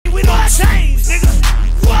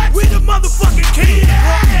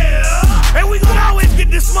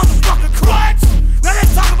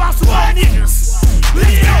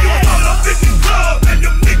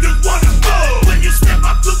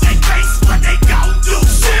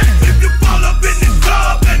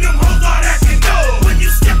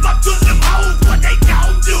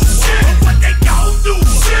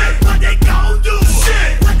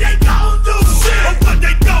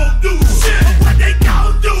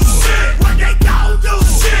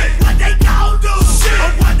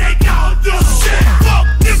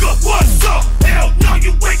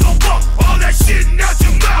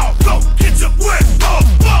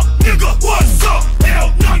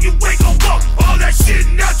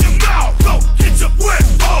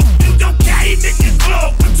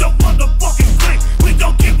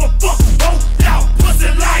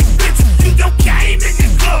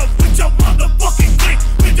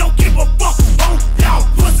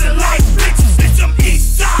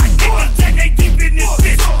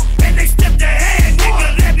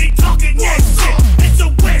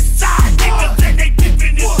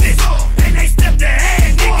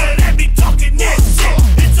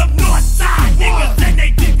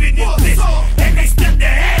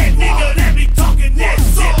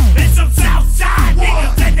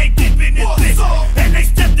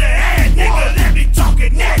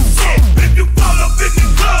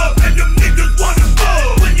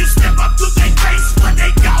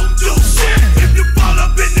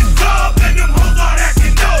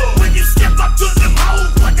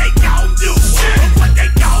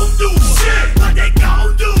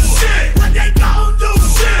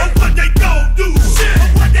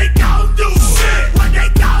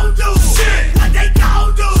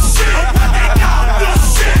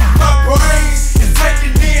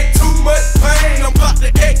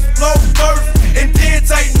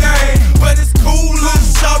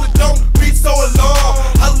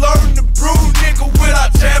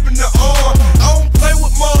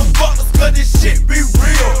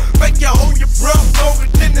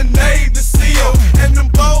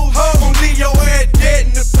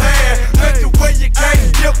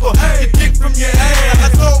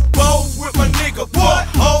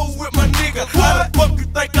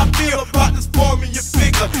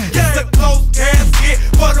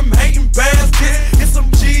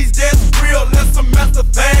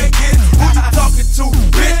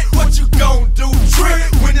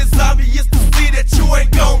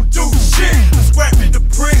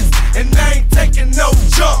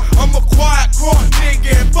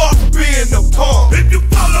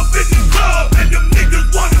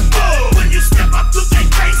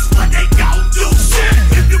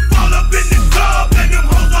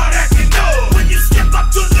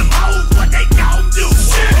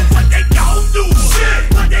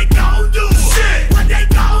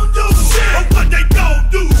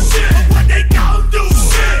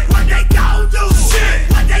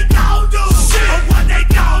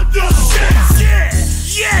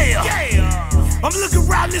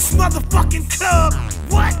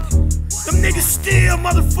still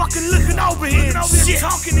motherfucking looking over here and shit,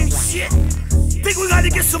 talking and shit. Think we gotta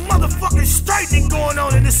get some motherfucking straightening going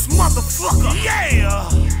on in this motherfucker. Yeah.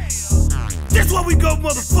 This what we go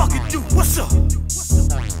motherfucking do. What's up?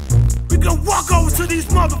 We gon' walk over to these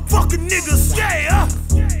motherfucking niggas, yeah,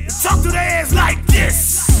 and talk to their ass like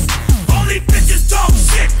this. All these bitches talk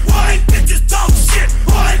shit. All these bitches talk shit.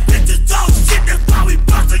 All these bitches talk shit. That's why we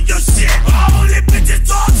bustin' your shit. All these bitches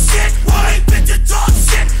talk shit. All these bitches talk shit.